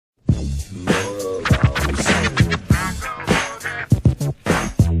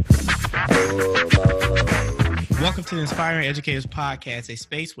to the Inspiring Educators Podcast, a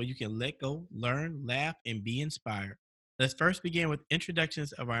space where you can let go, learn, laugh, and be inspired. Let's first begin with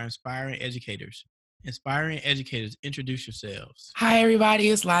introductions of our inspiring educators. Inspiring educators, introduce yourselves. Hi, everybody.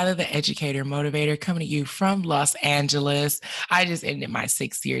 It's Lila, the educator motivator, coming to you from Los Angeles. I just ended my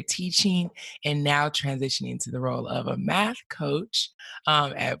 6th year teaching and now transitioning to the role of a math coach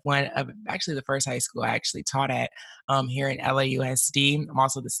at one of actually the first high school I actually taught at here in LAUSD. I'm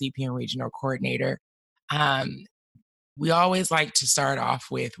also the CPN regional coordinator. Um, we always like to start off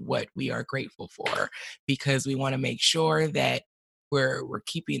with what we are grateful for because we want to make sure that we're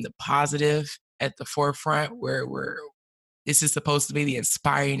keeping the positive at the forefront. This is supposed to be the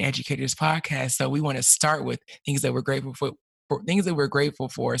Inspiring Educators Podcast, so we want to start with things that we're grateful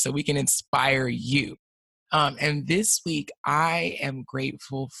for, so we can inspire you. And this week, I am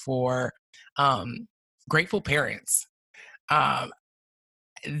grateful for grateful parents. Um,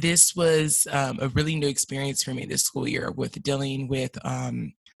 this was a really new experience for me this school year with dealing with a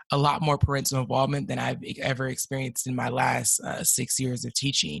lot more parental involvement than I've ever experienced in my last 6 years of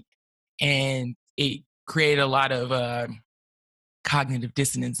teaching. And it created a lot of cognitive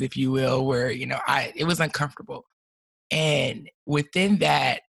dissonance, if you will, where, it was uncomfortable. And within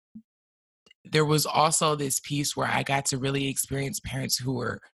that, there was also this piece where I got to really experience parents who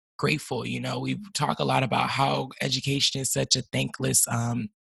were grateful. We talk a lot about how education is such a thankless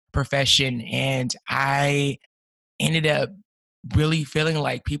profession. And I ended up really feeling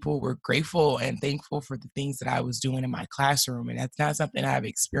like people were grateful and thankful for the things that I was doing in my classroom. And that's not something I've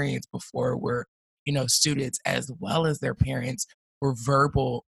experienced before, where, students as well as their parents were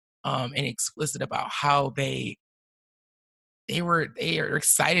verbal and explicit about how they are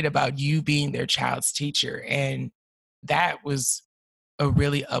excited about you being their child's teacher. And that was a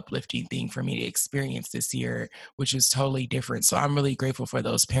really uplifting thing for me to experience this year, which is totally different. So I'm really grateful for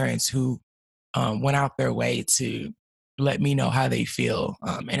those parents who went out their way to let me know how they feel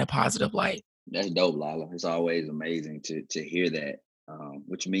in a positive light. That's dope, Lala. It's always amazing to hear that,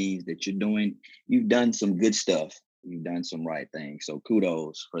 which means that you've done some good stuff. You've done some right things. So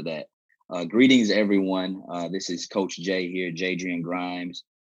kudos for that. Greetings, everyone. This is Coach Jay here, Jadrian Grimes,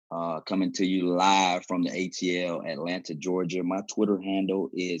 coming to you live from the ATL, Atlanta, Georgia. My Twitter handle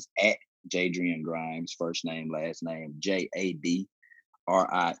is at Jadrian Grimes, first name, last name, JADRIENGRIMES.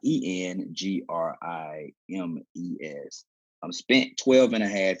 Spent 12 and a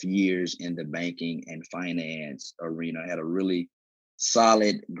half years in the banking and finance arena. Had a really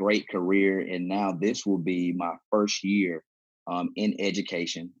solid, great career. And now this will be my first year in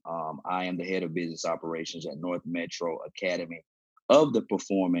education. I am the head of business operations at North Metro Academy of the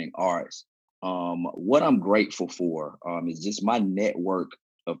Performing Arts. What I'm grateful for is just my network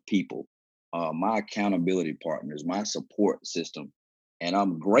of people, my accountability partners, my support system. And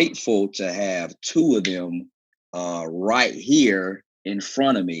I'm grateful to have two of them right here in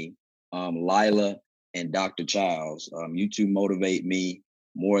front of me, Lila and Dr. Childs. You two motivate me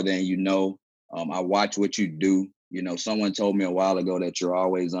more than you know. I watch what you do. Someone told me a while ago that you're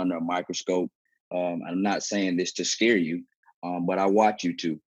always under a microscope. I'm not saying this to scare you, but I watch you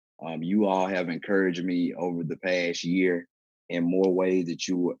two. You all have encouraged me over the past year in more ways that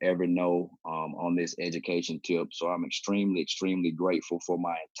you will ever know on this education tip. So I'm extremely, extremely grateful for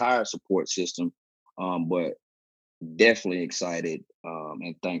my entire support system, but definitely excited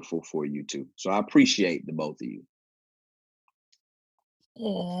and thankful for you two. So I appreciate the both of you.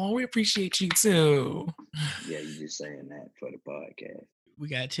 Oh, we appreciate you too. Yeah, you're just saying that for the podcast. We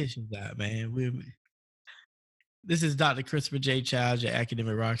got tissues out, man. This is Dr. Christopher J. Childs, your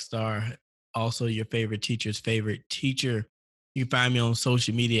academic rock star, also your favorite teacher's favorite teacher. You can find me on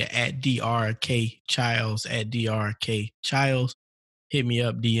social media at DRK Childs, at DRK Childs. Hit me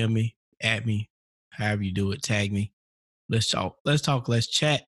up, DM me, at me, however you do it, tag me. Let's talk, let's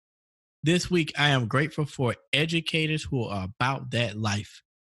chat. This week, I am grateful for educators who are about that life.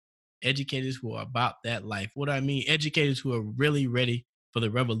 Educators who are about that life. What do I mean? Educators who are really ready for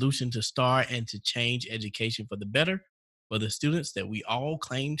the revolution to start and to change education for the better for the students that we all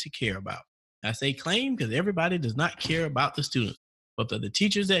claim to care about. I say claim because everybody does not care about the students, but for the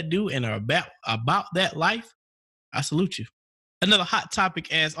teachers that do and are about that life, I salute you. Another hot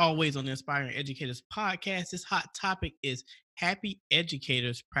topic, as always, on the Inspiring Educators Podcast. This hot topic is happy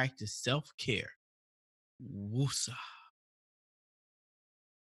educators practice self-care. Woosa.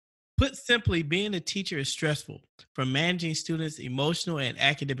 Put simply, being a teacher is stressful, from managing students' emotional and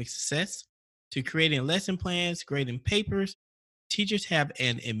academic success to creating lesson plans, grading papers. Teachers have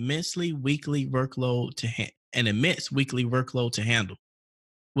an immense weekly workload to handle.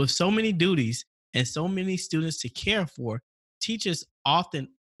 With so many duties and so many students to care for, teachers often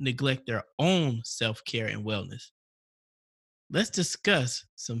neglect their own self-care and wellness. let's discuss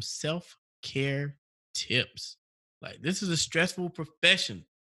some self care tips. Like, this is a stressful profession,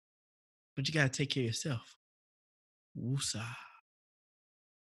 but you got to take care of yourself. Woosah.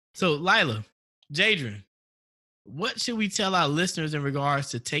 So, Lila, Jadrian, what should we tell our listeners in regards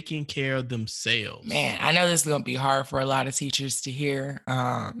to taking care of themselves? Man, I know this is going to be hard for a lot of teachers to hear.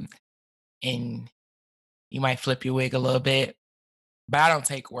 And you might flip your wig a little bit, but I don't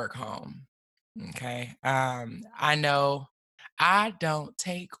take work home. Okay. I know I don't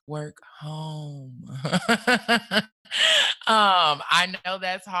take work home. I know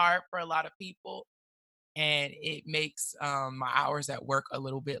that's hard for a lot of people, and it makes my hours at work a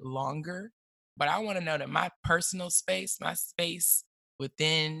little bit longer. But I want to know that my personal space, my space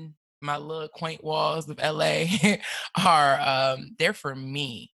within my little quaint walls of LA are they're for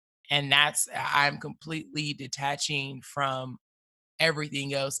me. And that's I'm completely detaching from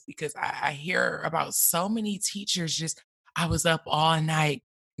everything else because I hear about so many teachers just I was up all night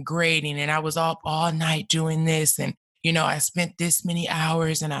grading and I was up all night doing this and I spent this many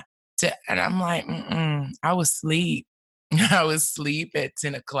hours and I'm like I was asleep. I was asleep at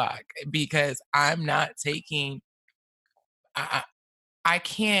 10 o'clock because I'm not taking I, I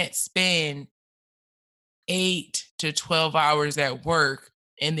can't spend 8 to 12 hours at work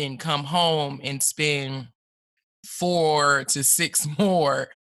and then come home and spend 4 to 6 more.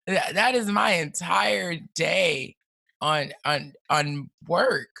 That is my entire day on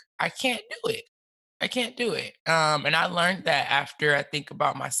work. I can't do it. I can't do it. And I learned that after I think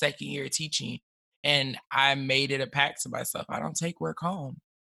about my second year teaching, and I made it a pact to myself. I don't take work home.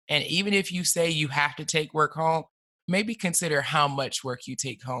 And even if you say you have to take work home, maybe consider how much work you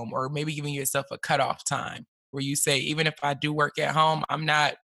take home, or maybe giving yourself a cutoff time where you say, even if I do work at home, I'm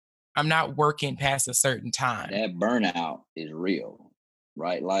not working past a certain time. That burnout is real,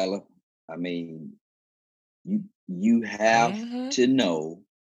 right, Lila? I mean, you have Mhm. to know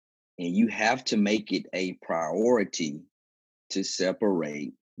and you have to make it a priority to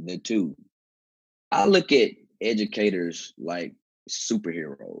separate the two. I look at educators like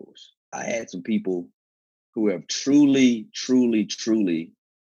superheroes. I had some people who have truly, truly, truly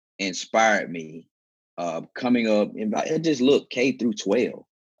inspired me coming up. And I just look K through 12.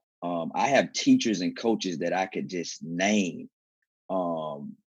 I have teachers and coaches that I could just name.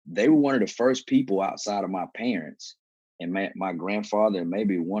 Um, they were one of the first people outside of my parents and my grandfather and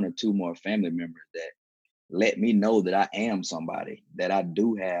maybe one or two more family members that let me know that I am somebody, that I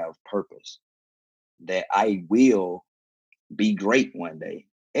do have purpose, that I will be great one day.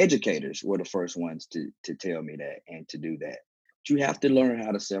 Educators were the first ones to tell me that and to do that. But you have to learn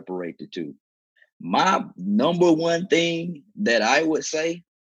how to separate the two. My number one thing that I would say,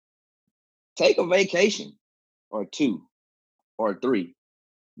 take a vacation or two or three,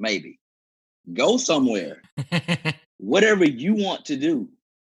 maybe. Go somewhere. Whatever you want to do,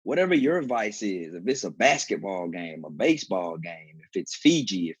 whatever your vice is, if it's a basketball game, a baseball game, if it's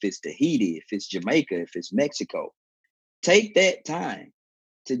Fiji, if it's Tahiti, if it's Jamaica, if it's Mexico, take that time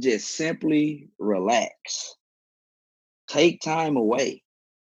to just simply relax. Take time away.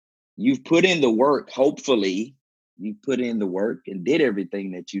 You've put in the work, hopefully, you put in the work and did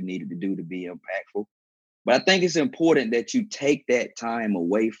everything that you needed to do to be impactful. But I think it's important that you take that time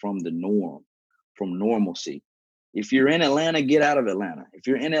away from the norm, from normalcy. If you're in Atlanta, get out of Atlanta. If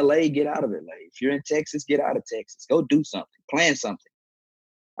you're in LA, get out of LA. If you're in Texas, get out of Texas. Go do something, plan something.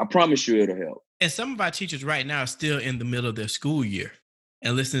 I promise you it'll help. And some of our teachers right now are still in the middle of their school year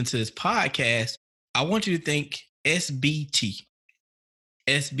and listening to this podcast. I want you to think SBT.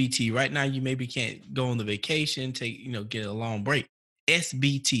 SBT. Right now, you maybe can't go on the vacation, get a long break.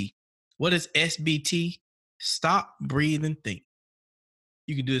 SBT. What is SBT? Stop, breathe, and think.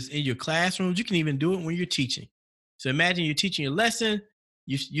 You can do this in your classrooms. You can even do it when you're teaching. So imagine you're teaching your lesson.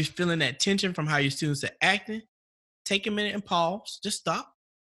 You're feeling that tension from how your students are acting. Take a minute and pause. Just stop.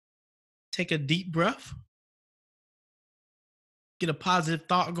 Take a deep breath. Get a positive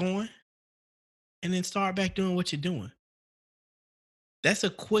thought going. And then start back doing what you're doing. That's a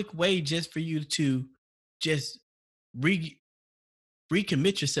quick way just for you to just re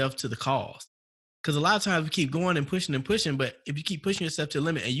recommit yourself to the cause. Because a lot of times we keep going and pushing, but if you keep pushing yourself to the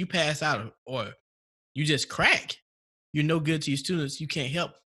limit and you pass out or you just crack, you're no good to your students. You can't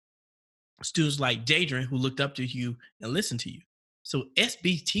help students like Jadrian who looked up to you and listened to you. So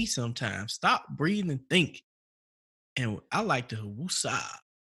SBT sometimes, stop, breathe, and think. And I like to woosah.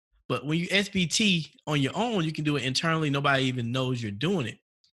 But when you SBT on your own, you can do it internally. Nobody even knows you're doing it.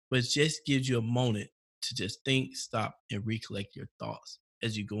 But it just gives you a moment to just think, stop, and recollect your thoughts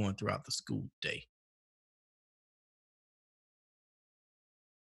as you're going throughout the school day.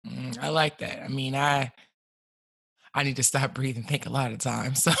 I like that. I mean, I need to stop, breathe, and think a lot of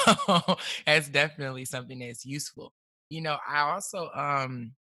times. So that's definitely something that's useful. I also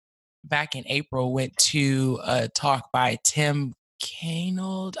back in April went to a talk by Tim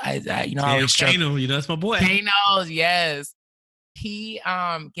Canold. I Tim always struggle. Kano, that's my boy. Canold, yes. He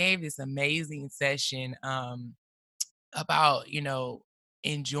gave this amazing session about,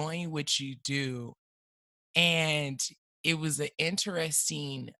 enjoying what you do. And it was an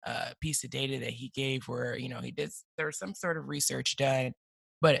interesting piece of data that he gave where, there was some sort of research done,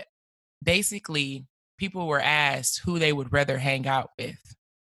 but basically people were asked who they would rather hang out with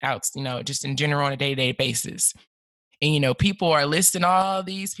just in general on a day-to-day basis. And people are listing all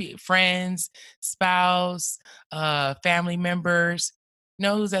these friends, spouse, family members.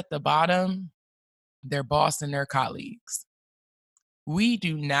 Who's at the bottom? Their boss and their colleagues. We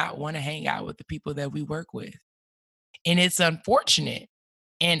do not want to hang out with the people that we work with. And it's unfortunate.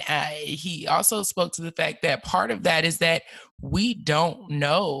 And he also spoke to the fact that part of that is that we don't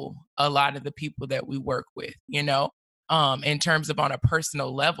know a lot of the people that we work with, in terms of on a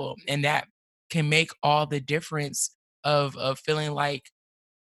personal level. And that can make all the difference of feeling like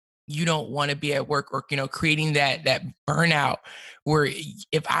you don't want to be at work, or creating that burnout where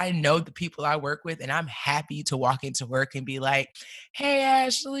if I know the people I work with and I'm happy to walk into work and be like, hey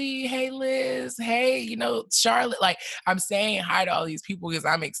Ashley, hey Liz, hey Charlotte, like I'm saying hi to all these people because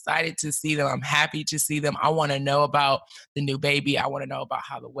I'm excited to see them, I'm happy to see them, I want to know about the new baby, I want to know about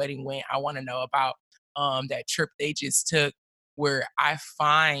how the wedding went, I want to know about that trip they just took, where I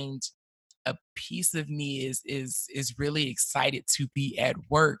find a piece of me is really excited to be at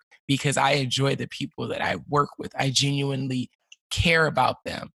work because I enjoy the people that I work with. I genuinely care about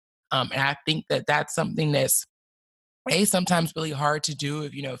them. And I think that that's something that's sometimes really hard to do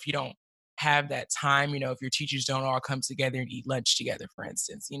if you don't have that time. If your teachers don't all come together and eat lunch together, for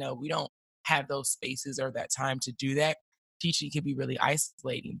instance. We don't have those spaces or that time to do that. Teaching can be really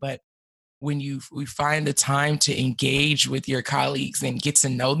isolating, but when we find the time to engage with your colleagues and get to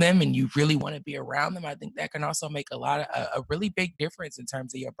know them and you really want to be around them, I think that can also make a really big difference in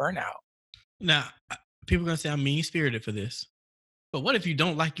terms of your burnout. Now, people are gonna say I'm mean spirited for this, but what if you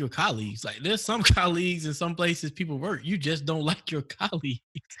don't like your colleagues? Like, there's some colleagues in some places people work, you just don't like your colleagues.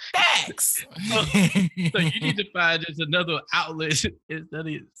 Facts. So, so you need to find just another outlet instead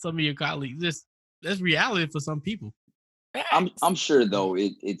of some of your colleagues. That's reality for some people. I'm Facts. sure though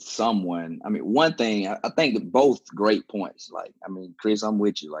it's someone. I mean, one thing I think that both great points. Like, I mean, Chris, I'm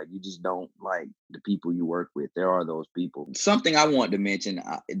with you. Like, you just don't like the people you work with. There are those people. Something I want to mention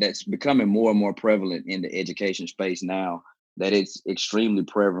that's becoming more and more prevalent in the education space now. That it's extremely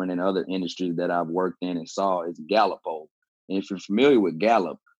prevalent in other industries that I've worked in and saw is Gallup poll. And if you're familiar with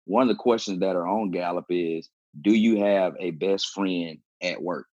Gallup, one of the questions that are on Gallup is, "Do you have a best friend at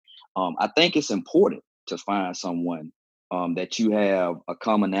work?" I think it's important to find someone that you have a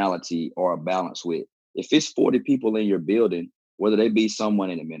commonality or a balance with. If it's 40 people in your building, whether they be someone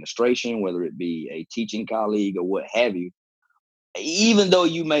in administration, whether it be a teaching colleague or what have you, even though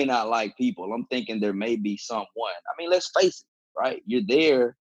you may not like people, I'm thinking there may be someone. I mean, let's face it, right? You're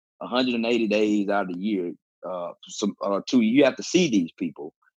there 180 days out of the year, two. You have to see these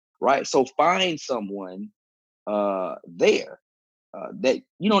people, right? So find someone there that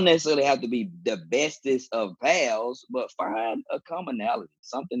you don't necessarily have to be the bestest of pals, but find a commonality,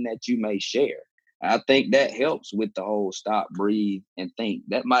 something that you may share. I think that helps with the whole stop, breathe, and think.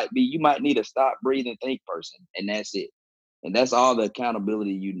 That might be you might need a stop, breathe, and think person, and that's it. And that's all the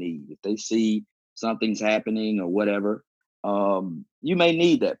accountability you need. If they see something's happening or whatever, you may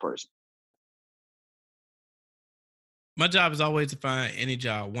need that person. My job is always to find any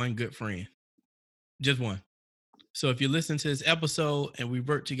job one good friend, just one. So if you listen to this episode and we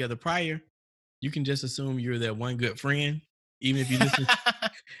worked together prior, you can just assume you're that one good friend, even if you listen,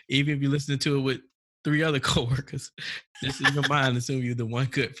 even if you listen to it with three other coworkers. Just in your mind, assume you're the one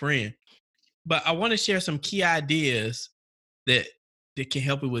good friend. But I want to share some key ideas that that can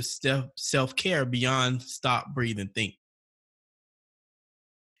help you with self care beyond stop, breathe, and think.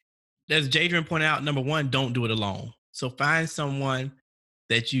 As Jadrian pointed out, number one, don't do it alone. So find someone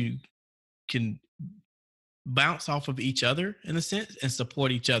that you can bounce off of each other in a sense and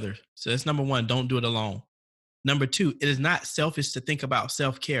support each other. So that's number one, don't do it alone. Number two, it is not selfish to think about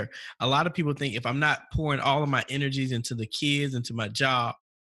self care. A lot of people think if I'm not pouring all of my energies into the kids, into my job,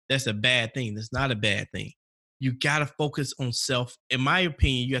 that's a bad thing. That's not a bad thing. You got to focus on self. In my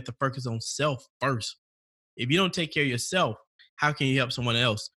opinion, you have to focus on self first. If you don't take care of yourself, how can you help someone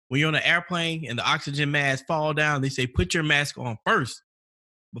else? When you're on an airplane and the oxygen mask fall down, they say put your mask on first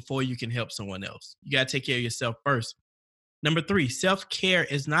before you can help someone else. You got to take care of yourself first. Number three, self care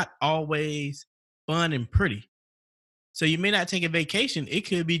is not always fun and pretty. So you may not take a vacation. It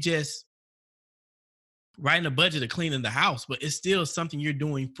could be just writing a budget of cleaning the house, but it's still something you're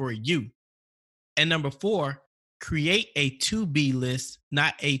doing for you. And number four, create a to be list,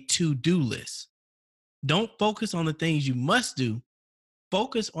 not a to do list. Don't focus on the things you must do.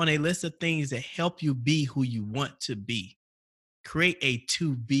 Focus on a list of things that help you be who you want to be. Create a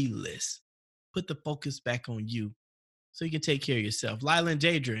to be list. Put the focus back on you so you can take care of yourself. Lila and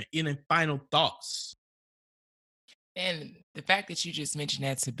Jadra, any final thoughts? And the fact that you just mentioned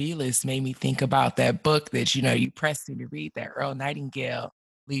that to be list made me think about that book that you pressed me to read, that Earl Nightingale,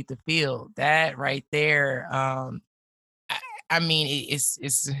 Lead the Field. That right there, I, I mean,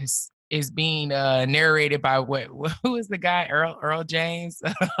 it's being narrated by what who is the guy, Earl James?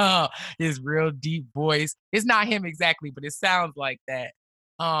 His real deep voice. It's not him exactly, but it sounds like that.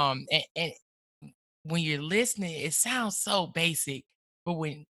 And when you're listening, it sounds so basic, but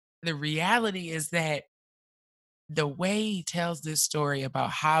when the reality is that the way he tells this story about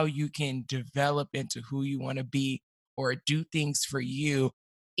how you can develop into who you want to be or do things for you,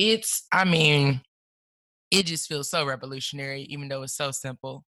 I mean, it just feels so revolutionary, even though it's so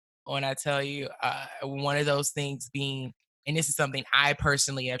simple. When I tell you, one of those things being, and this is something I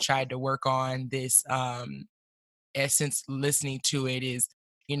personally have tried to work on this since listening to it, is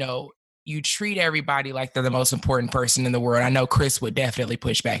you know you treat everybody like they're the most important person in the world. I know Chris would definitely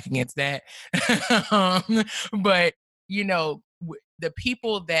push back against that. But the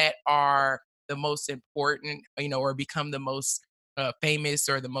people that are the most important, or become the most famous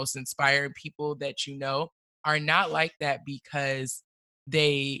or the most inspiring people that are not like that because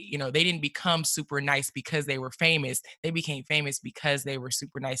they didn't become super nice because they were famous. They became famous because they were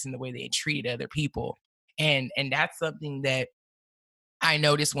super nice in the way they treated other people. And that's something that I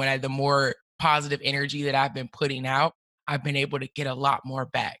noticed when the more positive energy that I've been putting out, I've been able to get a lot more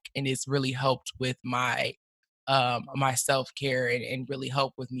back. And it's really helped with my self-care, and really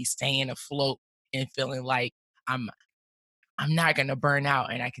helped with me staying afloat and feeling like I'm I'm not gonna burn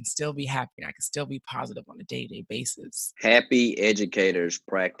out, and I can still be happy, and I can still be positive on a day-to-day basis. Happy educators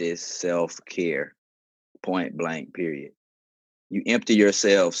practice self care, point blank, period. You empty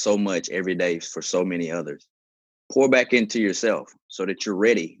yourself so much every day for so many others. Pour back into yourself so that you're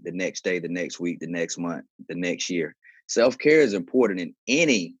ready the next day, the next week, the next month, the next year. Self care is important in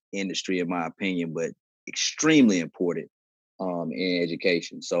any industry, in my opinion, but extremely important in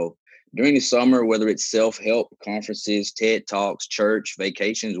education. So during the summer, whether it's self help conferences, TED Talks, church,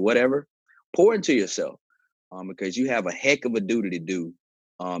 vacations, whatever, pour into yourself because you have a heck of a duty to do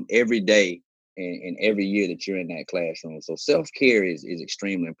every day and every year that you're in that classroom. So self care is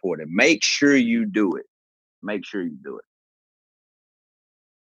extremely important. Make sure you do it. Make sure you do it.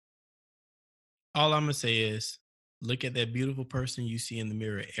 All I'm gonna say is look at that beautiful person you see in the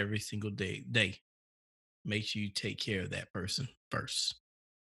mirror every single day. Make sure you take care of that person first.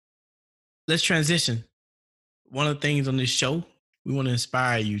 Let's transition. One of the things on this show, we want to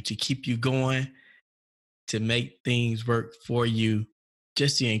inspire you to keep you going, to make things work for you,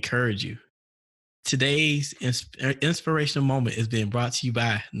 just to encourage you. Today's inspirational moment is being brought to you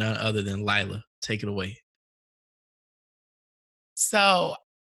by none other than Lila. Take it away. So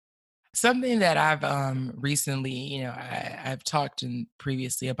something that I've recently, I've talked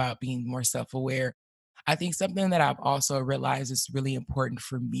previously about being more self-aware. I think something that I've also realized is really important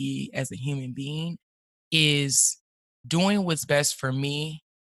for me as a human being is doing what's best for me,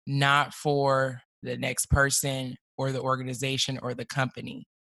 not for the next person or the organization or the company.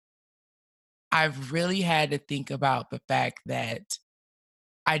 I've really had to think about the fact that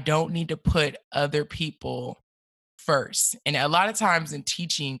I don't need to put other people first. And a lot of times in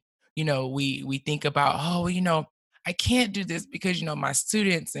teaching, we think about, oh, I can't do this because my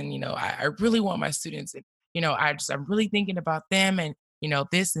students, and I really want my students, and I'm really thinking about them, and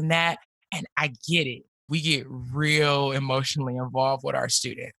this and that. And I get it. We get real emotionally involved with our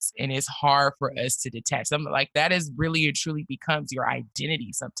students, and it's hard for us to detach. Something like that is really and truly becomes your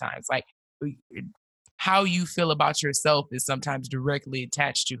identity sometimes. Like how you feel about yourself is sometimes directly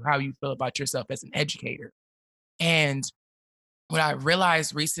attached to how you feel about yourself as an educator. And what I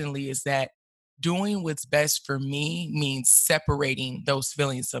realized recently is that doing what's best for me means separating those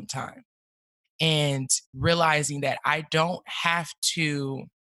feelings sometimes, and realizing that I don't have to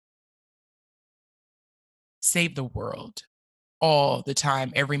save the world all the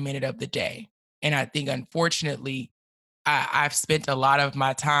time, every minute of the day. And I think, unfortunately, I've spent a lot of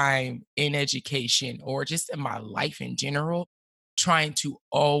my time in education, or just in my life in general, trying to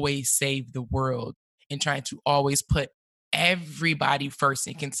always save the world, and trying to always put everybody first,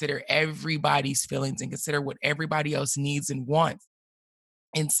 and consider everybody's feelings, and consider what everybody else needs and wants.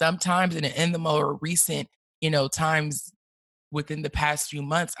 And sometimes in the more recent times within the past few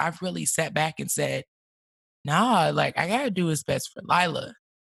months, I've really sat back and said, nah, like I gotta do what's best for Lila.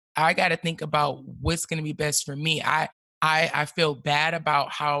 I gotta think about what's gonna be best for me. I feel bad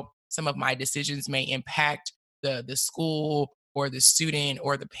about how some of my decisions may impact the school or the student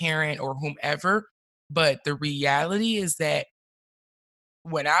or the parent or whomever. But the reality is that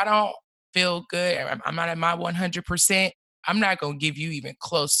when I don't feel good, I'm not at my 100%, I'm not going to give you even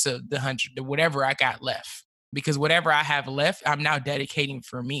close to the 100, to whatever I got left. Because whatever I have left, I'm now dedicating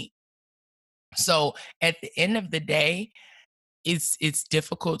for me. So at the end of the day, it's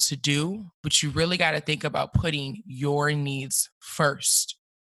difficult to do, but you really got to think about putting your needs first.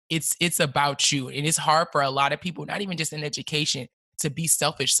 It's about you, and it's hard for a lot of people, not even just in education, to be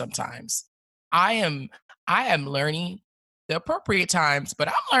selfish sometimes. I am I am learning the appropriate times, but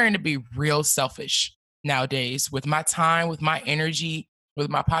I'm learning to be real selfish nowadays with my time, with my energy, with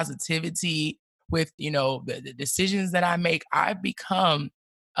my positivity, with the decisions that I make. I've become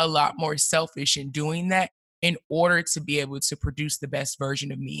a lot more selfish in doing that in order to be able to produce the best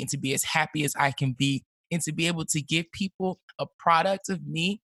version of me and to be as happy as I can be and to be able to give people a product of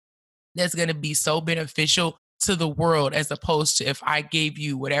me that's going to be so beneficial to the world, as opposed to if I gave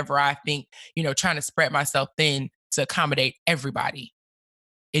you whatever I think, trying to spread myself thin to accommodate everybody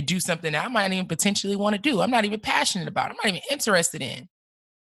and do something that I might even potentially want to do. I'm not even passionate about. I'm not even interested in.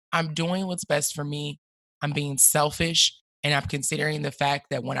 I'm doing what's best for me. I'm being selfish, and I'm considering the fact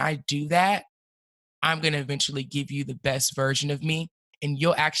that when I do that, I'm going to eventually give you the best version of me, and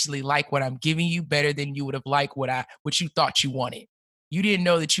you'll actually like what I'm giving you better than you would have liked what you thought you wanted. You didn't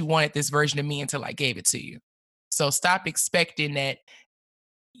know that you wanted this version of me until I gave it to you. So stop expecting that,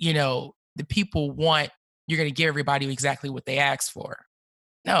 the people want, you're going to give everybody exactly what they asked for.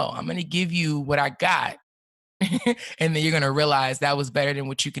 No, I'm going to give you what I got. And then you're going to realize that was better than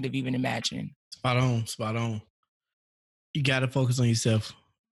what you could have even imagined. Spot on, spot on. You got to focus on yourself.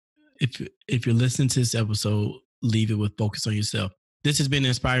 If you're listening to this episode, leave it with focus on yourself. This has been the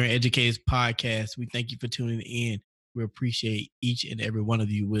Inspiring Educators Podcast. We thank you for tuning in. We appreciate each and every one of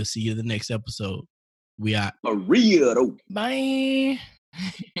you. We'll see you in the next episode. We out. Maria, though. Bye.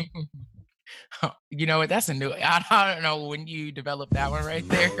 You know what? That's a new. I don't know when you developed that one right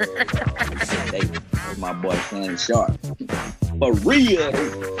there. Hey, my boy Shannon Sharp. Maria,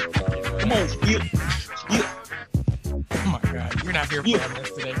 come on, Skip. Oh my God, you're not here for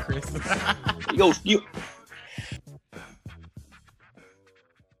this today, Chris. Yo, Skip.